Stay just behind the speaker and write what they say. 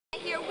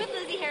Here with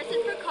Lizzie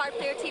Harrison for Card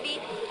Player TV,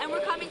 and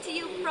we're coming to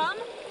you from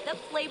the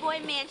Playboy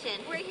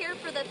Mansion. We're here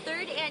for the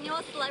 3rd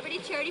annual Celebrity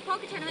Charity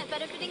Poker Tournament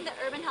benefiting the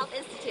Urban Health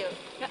Institute.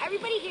 Now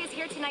everybody here is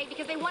here tonight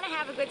because they want to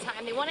have a good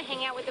time, they want to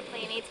hang out with the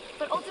playmates,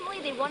 but ultimately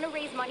they want to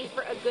raise money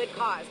for a good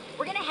cause.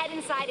 We're going to head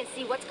inside and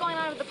see what's going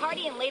on with the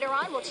party, and later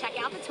on we'll check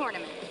out the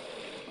tournament.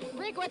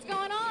 Rick, what's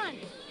going on?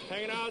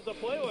 Hanging out at the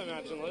Playboy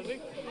Mansion,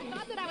 Lizzie. I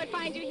thought that I would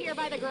find you here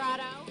by the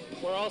grotto.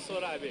 Where else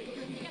would I be?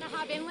 You gonna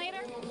hop in later?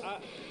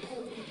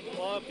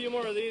 Well, a few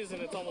more of these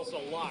and it's almost a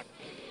lock.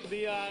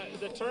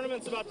 The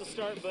tournament's about to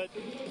start, but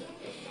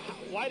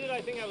why did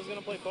I think I was going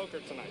to play poker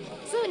tonight?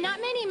 So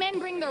not many men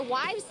bring their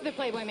wives to the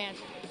Playboy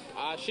Mansion.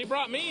 She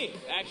brought me,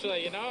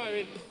 actually, you know. I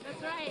mean, that's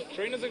right.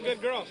 Karina's a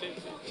good girl.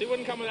 She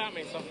wouldn't come without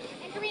me, so.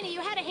 And Karina,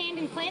 you had a hand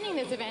in planning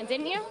this event,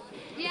 didn't you?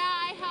 Yeah,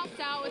 I helped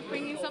out with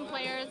bringing some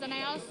players, and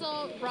I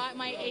also brought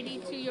my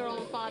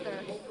 82-year-old father.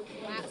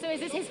 Wow. So is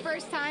this his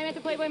first time at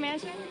the Playboy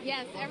Mansion?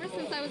 Yes, ever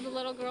since I was a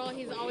little girl,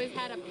 he's always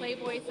had a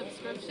Playboy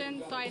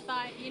subscription, so I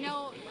thought, you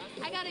know,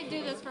 I got to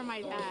do this for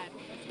my dad.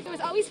 So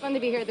it's always fun to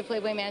be here at the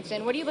Playboy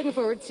Mansion. What are you looking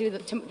forward to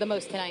the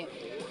most tonight?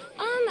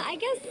 I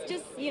guess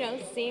just, you know,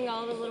 seeing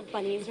all the little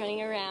bunnies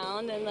running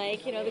around and,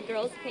 like, you know, the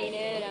girls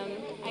painted.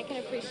 I can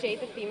appreciate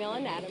the female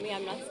anatomy.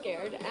 I'm not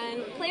scared.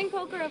 And playing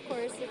poker, of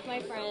course, with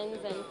my friends.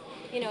 And,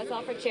 you know, it's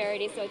all for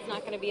charity, so it's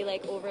not going to be,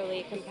 like,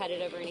 overly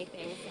competitive or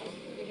anything. So.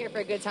 You're here for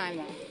a good time,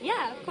 though.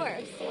 Yeah, of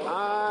course.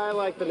 I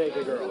like the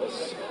naked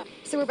girls.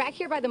 So we're back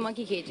here by the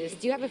monkey cages.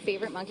 Do you have a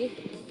favorite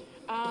monkey?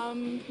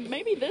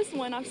 Maybe this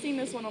one. I've seen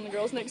this one on the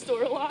Girls Next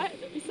Door a lot.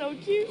 He's so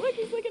cute. Look,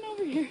 he's looking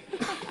over here.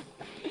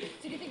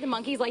 So do you think the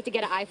monkeys like to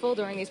get an eyeful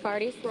during these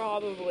parties?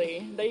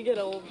 Probably. They get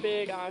a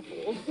big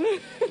eyeful.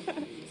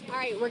 All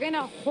right, we're going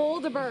to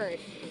hold a bird.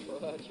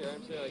 Pull out your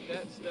arms there like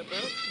that. Step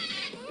out.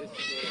 Just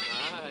say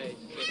hi.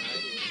 Say hi.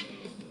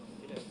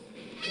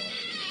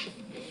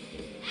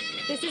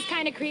 This is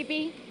kind of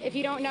creepy. If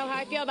you don't know how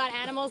I feel about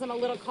animals, I'm a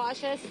little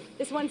cautious.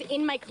 This one's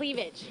in my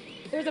cleavage.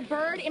 There's a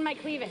bird in my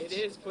cleavage. It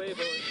is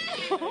Playboy.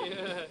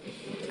 Yeah.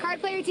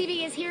 Card Player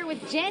TV is here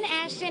with Jen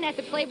Ashton at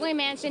the Playboy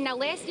Mansion. Now,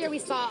 last year we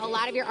saw a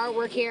lot of your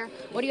artwork here.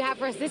 What do you have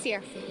for us this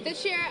year?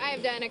 This year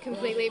I've done a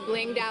completely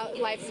blinged out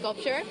life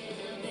sculpture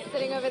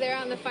sitting over there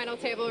on the final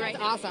table right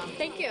now. Awesome.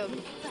 Thank you.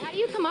 So how do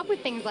you come up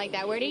with things like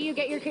that? Where do you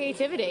get your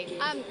creativity?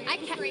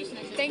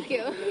 Thank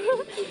you.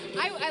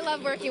 I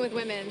love working with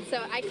women.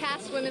 So I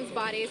cast women's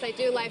bodies. I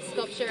do life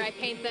sculpture. I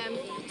paint them.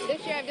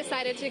 This year I've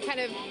decided to kind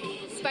of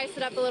spice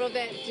it up a little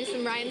bit, do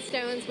some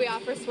rhinestones. We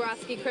offer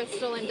Swarovski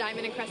crystal and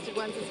diamond encrusted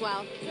ones as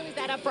well. So is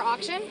that up for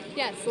auction?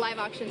 Yes, live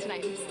auction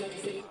tonight.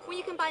 When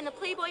you combine the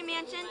Playboy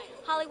Mansion,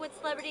 Hollywood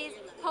celebrities,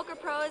 poker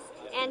pros,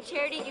 and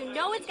charity, you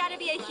know it's got to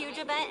be a huge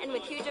event, and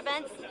with huge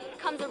events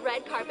comes a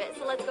red carpet,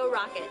 so let's go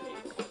rock it.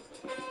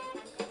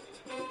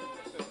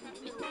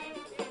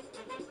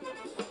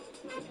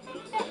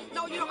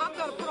 No, you know, I'm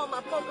going to put on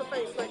my poker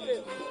face like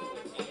this.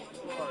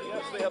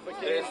 Yes, they have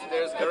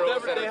There's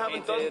girls that are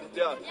painted.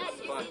 Yeah, do you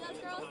see those girls?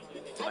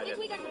 I think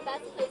we got the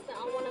best placement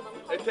on one of them.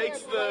 It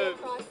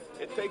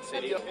takes,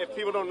 if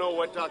people don't know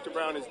what Dr.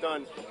 Brown has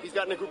done, he's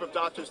gotten a group of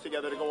doctors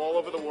together to go all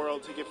over the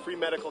world to give free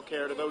medical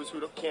care to those who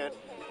can't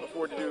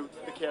afford to do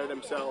the care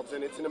themselves.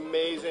 And it's an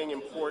amazing,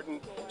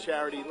 important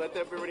charity. Let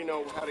everybody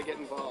know how to get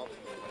involved.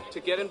 To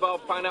get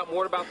involved, find out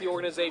more about the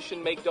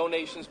organization, make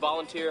donations,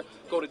 volunteer,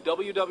 go to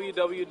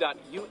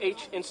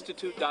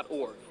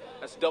www.uhinstitute.org.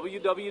 That's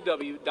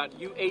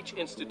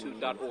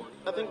www.uhinstitute.org.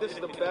 I think this is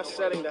the best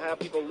setting to have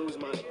people lose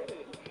money.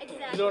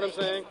 Exactly. You know what I'm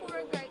saying? For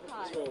a great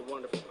cause. It's for a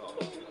wonderful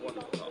cause.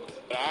 Wonderful cause.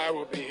 I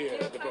will be here.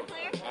 You're a card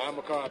player? I'm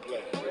a card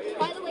player.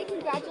 By the way,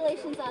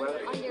 congratulations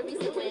on your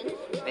recent win.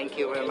 Thank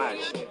you very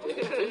much.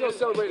 We're going to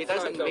celebrate It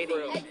doesn't tonight, though,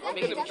 really... for real. I'm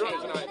getting them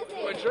drunk tonight.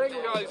 We're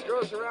drinking all these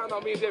girls around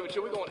on me and David.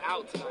 We're going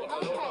out tonight.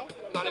 Okay.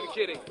 Not even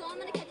kidding. So I'm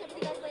going to catch up with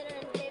you guys later,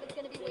 and David's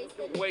going to be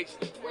wasted.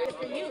 Wasted.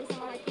 For you,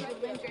 someone like you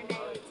would lend your name to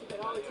get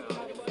all the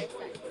promoting sex sex.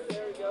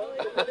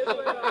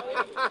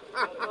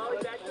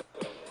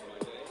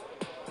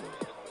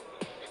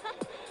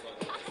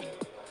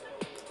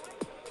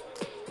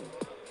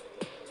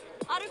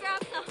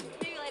 Autographs? No,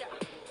 maybe later.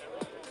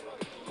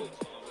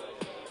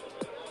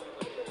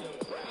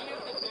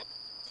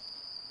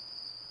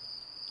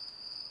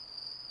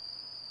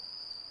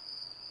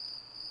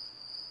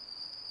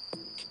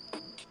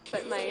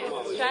 But my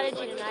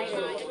strategy tonight is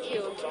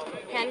to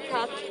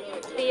handcuff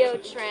Theo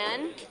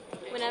Tran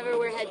whenever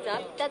we're heads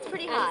up. That's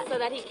pretty hot. So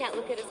that he can't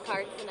look at his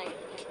cards tonight.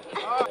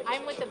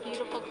 I'm with the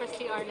beautiful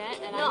Christy Arnett,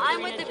 and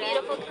I'm with the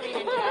beautiful Karina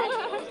and Jett.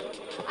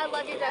 I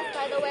love your dress,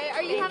 by the way.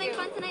 Are you having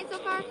fun tonight so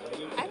far?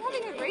 I'm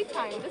having a great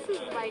time. This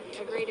is like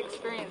a great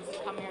experience to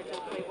come here to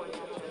the Playboy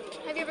Mansion.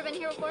 Have you ever been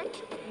here before?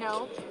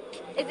 No.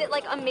 Is it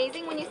like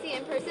amazing when you see it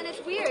in person?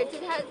 It's weird to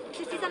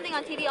see something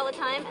on TV all the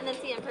time and then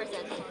see it in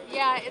person.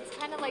 Yeah, it's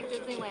kind of like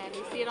Disneyland.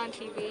 You see it on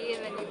TV,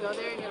 and then you go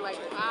there and you're like,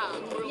 wow.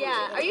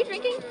 Yeah. Are you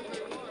drinking?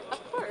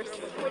 Of course.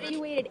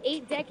 You waited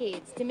 8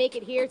 decades to make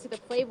it here to the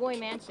Playboy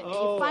Mansion. And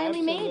you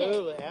finally made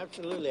it.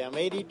 Absolutely. I'm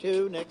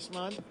 82 next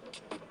month,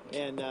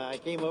 and I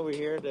came over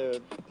here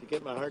to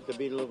get my heart to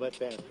beat a little bit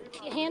faster.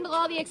 You handle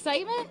all the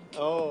excitement?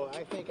 Oh,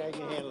 I think I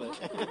can handle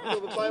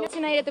it.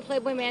 Tonight at the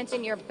Playboy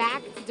Mansion, you're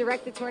back to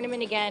direct the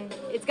tournament again.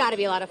 It's got to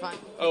be a lot of fun.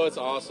 Oh, it's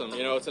awesome.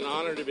 You know, it's an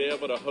honor to be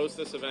able to host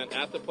this event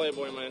at the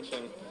Playboy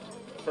Mansion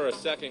for a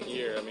second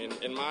year. I mean,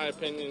 in my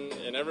opinion,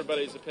 in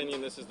everybody's opinion,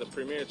 this is the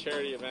premier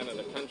charity event of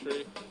the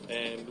country,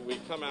 and we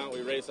come out,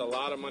 we raise a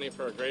lot of money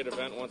for a great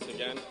event once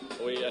again.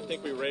 I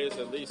think we raised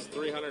at least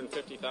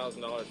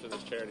 $350,000 for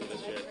this charity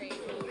this year.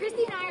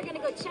 Christy and I are going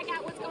to go check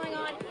out what's going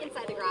on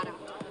inside the grotto.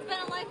 It's been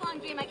a lifelong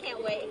dream. I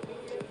can't wait.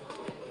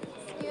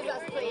 Excuse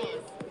us,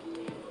 please.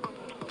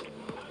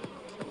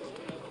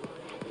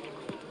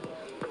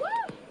 Woo!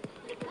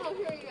 Oh,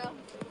 here you go.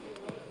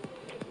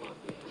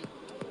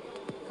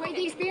 Quite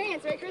the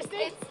experience, right, Christy?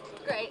 It's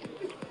great.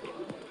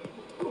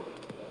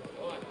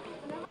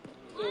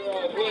 I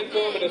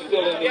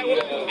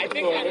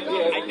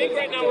think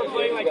right now we're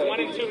playing like 1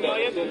 and 2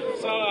 million.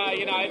 So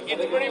you know,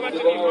 it's pretty much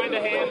if you find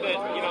a hand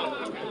that, you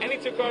know, any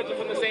two cards are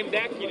from the same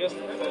deck, you just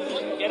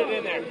get it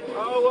in there.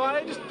 Oh well,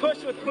 I just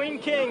pushed with Queen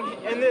King,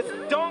 and this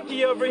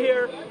donkey over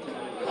here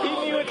beat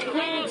me with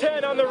Queen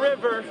 10 on the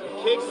river.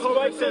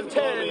 Spikes at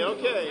 10.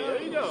 Okay,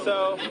 there you go.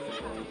 So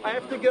I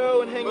have to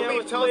go and hang out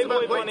with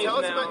Playboy bunnies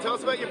now. Tell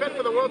us about your bet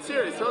for the World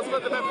Series. Tell us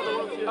about the bet for the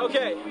World Series.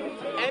 Okay,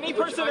 any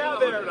person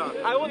out there,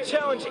 I will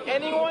challenge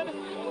anyone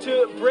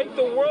to break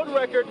the world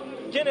record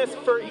Guinness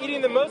for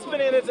eating the most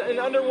bananas in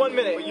under 1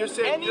 minute. Well, you're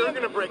saying you're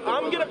going to break the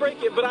I'm going to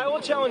break it, but I will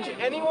challenge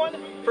anyone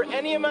for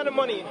any amount of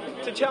money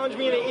to challenge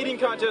me in an eating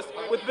contest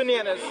with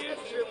bananas.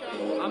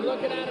 I'm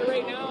looking at it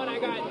right now, and I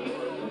got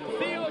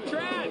Theo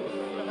Tran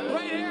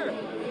right here.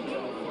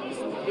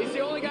 He's the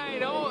only guy I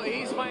know.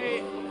 He's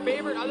my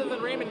favorite other than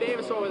Raymond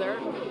Davis over there.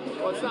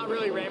 Well, it's not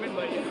really Raymond,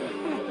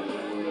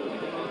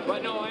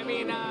 but no, I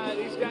mean,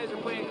 these guys are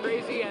playing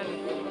crazy, and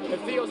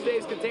if Theo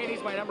stays contained,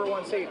 he's my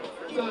 #1 seed.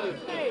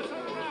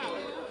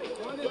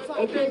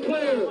 Okay,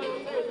 players.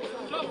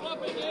 Shuffle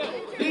up and deal.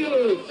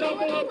 Dealers,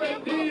 shuffle up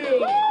and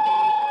deal.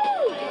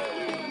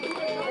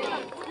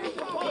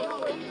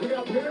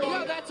 Yo,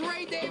 that's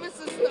Ray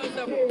Davis's stud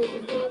double.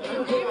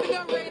 Even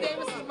though Ray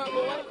Davis is my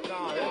boy.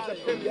 No, that's a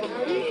 50.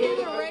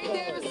 Either Ray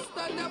Davis is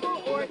stud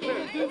double or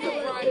Duke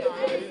of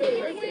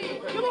Friday.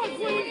 Come on,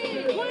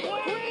 Queen!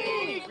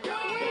 Queen!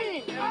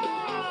 Queen!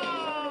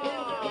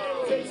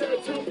 Takes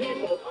out 2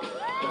 people.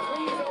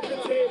 Queen's up the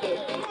table.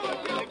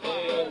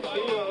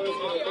 Theo is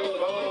going to go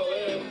all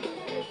in.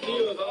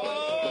 Theo is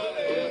all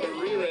in. And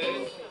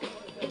re-raise.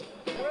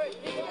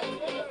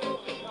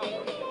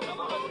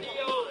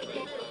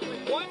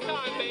 One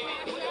time, baby.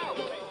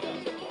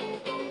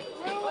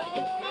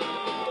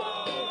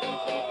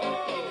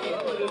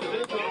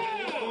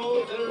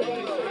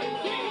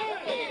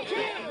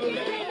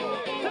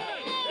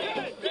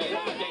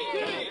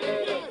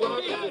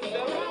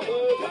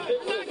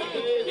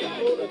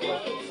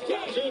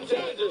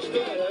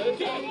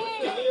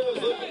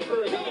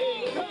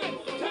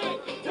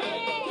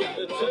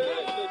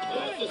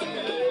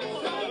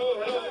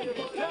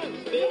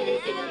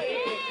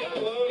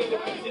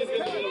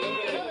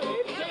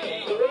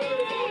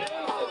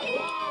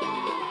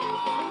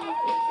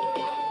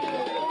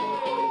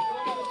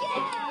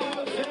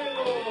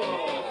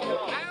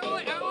 I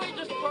only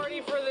just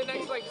party for the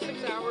next like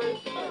 6 hours.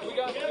 We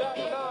got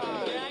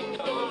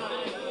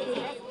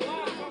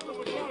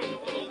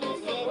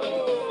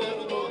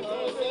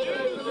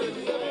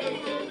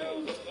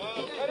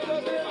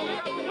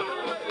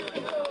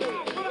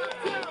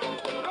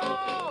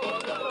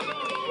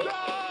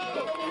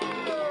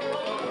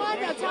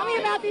Tell me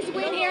about this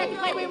win here at the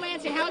Playboy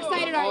Mansion. How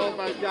excited are you? Oh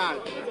my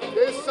God.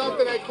 This is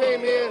something I came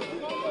here,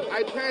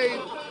 I paid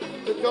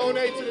to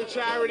donate to the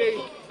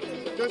charity,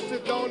 just to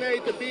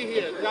donate to be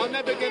here. I'll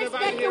never get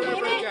invited here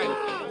ever again.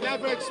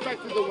 Never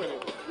expected to win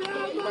it.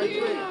 My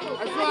dream.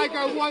 I feel like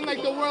I won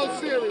like the World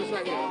Series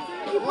right here.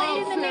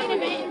 World Series. Main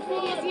event in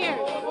previous years.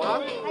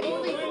 Huh? Have you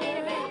played the main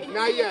event?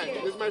 Not yet.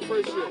 This is my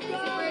first year.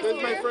 This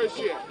is my first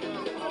year.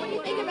 What do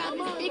you think about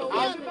this big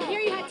field? Here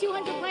you had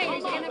 200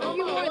 players. You're going to have a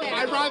few more there.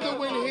 I'd rather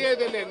win here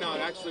than there. No,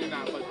 actually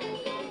not. But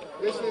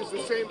this is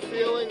the same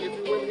feeling if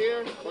you win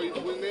here or you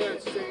win there.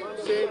 It's the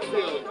same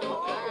feeling.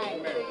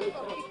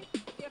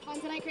 You have fun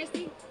tonight,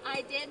 Christy?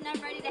 I did, and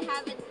I'm ready to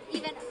have it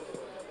even.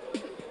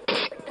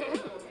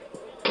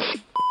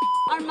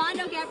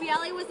 Armando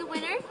Gabrielli was the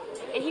winner.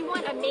 And he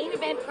won a main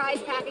event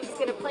prize package. He's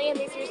going to play in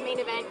this year's main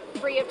event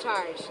free of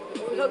charge.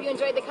 We hope you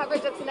enjoyed the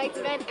coverage of tonight's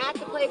event at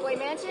the Playboy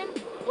Mansion.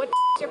 What's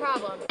your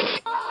problem? Got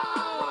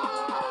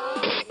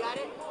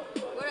it?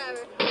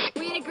 Whatever.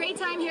 We had a great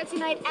time here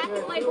tonight at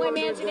the Playboy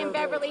Mansion in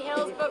Beverly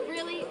Hills, but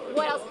really,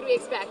 what else could we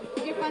expect?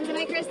 Did you have fun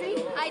tonight,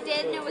 Christy? I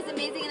did, and it was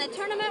amazing, and the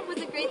tournament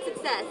was a great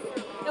success.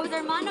 It was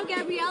Armando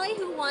Gabrielli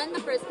who won the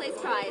first place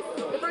prize.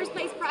 The first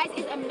place prize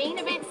is a main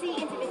event seat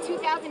into the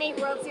 2008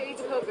 World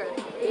Series of Poker.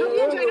 We hope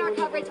you enjoyed our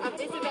coverage of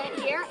this event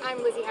here.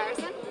 I'm Lizzie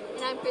Harrison.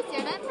 And I'm Christy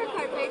Arnett for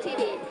Card Player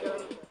TV.